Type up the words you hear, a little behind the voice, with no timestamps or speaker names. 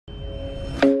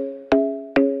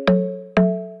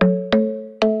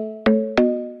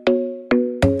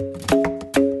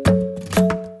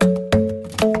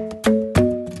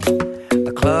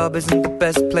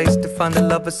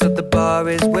lovers, so the bar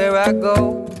is where I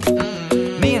go.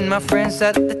 Me and my friends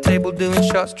at the table doing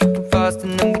shots, tripping fast,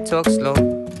 and then we talk slow.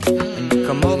 And you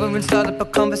come over and start up a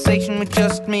conversation with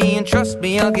just me, and trust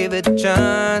me, I'll give it a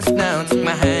chance. Now take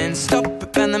my hand, stop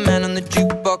it, and the man on the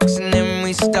jukebox, and then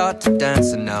we start to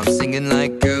dance. And now I'm singing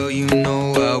like, girl, you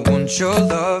know I want your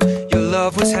love. Your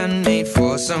love was handmade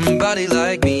for somebody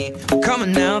like me. Come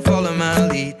on now, follow my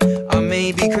lead. I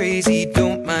may be crazy,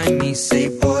 don't mind me. Say,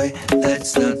 boy,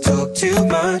 let's not talk too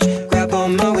much. Grab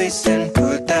on my waist and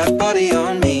put that body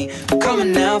on me. Come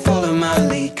on now, follow my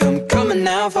lead. Come on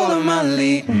now, follow my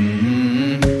lead.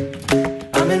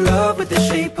 I'm in love with the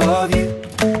shape of you.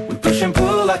 We push and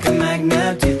pull like a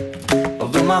magnet do.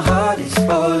 Although my heart is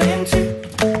falling too.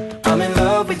 I'm in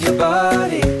love with your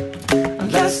body. And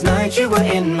last night you were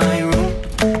in my room,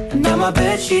 and now my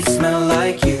bedsheets smell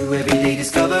like you. Every day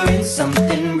discovering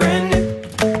something brand new.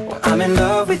 Well, I'm in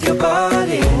love with your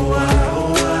body. Oh, I,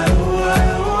 oh, I, oh,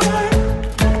 I, oh, I.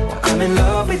 Well, I'm in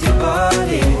love with your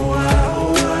body. Oh, I,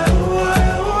 oh, I, oh,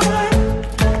 I, oh, I.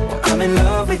 Well, I'm in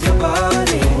love with your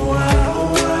body. Oh, I,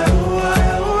 oh, I, oh,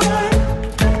 I, oh, I.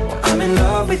 Well, I'm in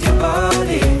love with your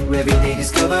body. Every day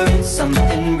discovering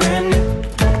something brand new.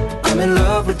 I'm in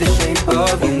love with the shape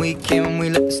of you. When we came, we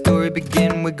let the story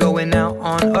begin. We're going out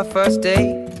on our first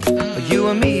date. You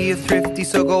and me are thrifty,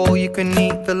 so go all you can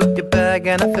eat. Fill up your bag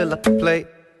and I fill up the plate.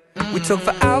 We talk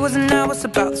for hours and hours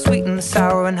about the sweet and the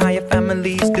sour, and how your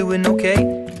family's doing okay.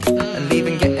 And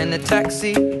leaving, getting a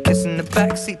taxi, kissing the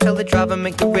backseat, tell the driver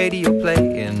make the radio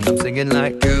play. And I'm singing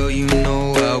like, girl, you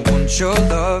know I want your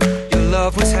love. Your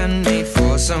love was handmade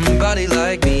for somebody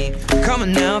like me. Come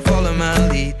on now, follow my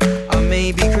lead. I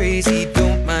may be crazy,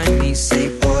 don't mind me. Say,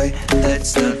 boy,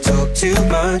 let's not talk too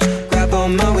much. Grab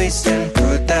on my waist and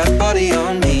put that body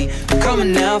on me. Come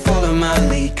on now, follow my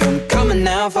lead. Come on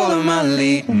now, follow my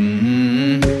lead.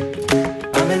 I'm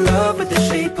in love with the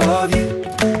shape of you.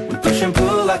 We push and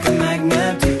pull like a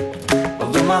magnet do.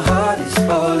 Although my heart is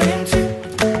falling too.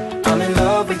 I'm in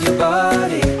love with your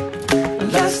body.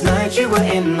 Last night you were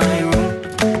in my room,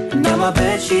 and now my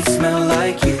bedsheets smell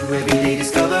like you. Every day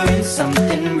discovering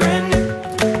something brand new.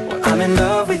 Well, I'm in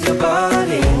love with your body.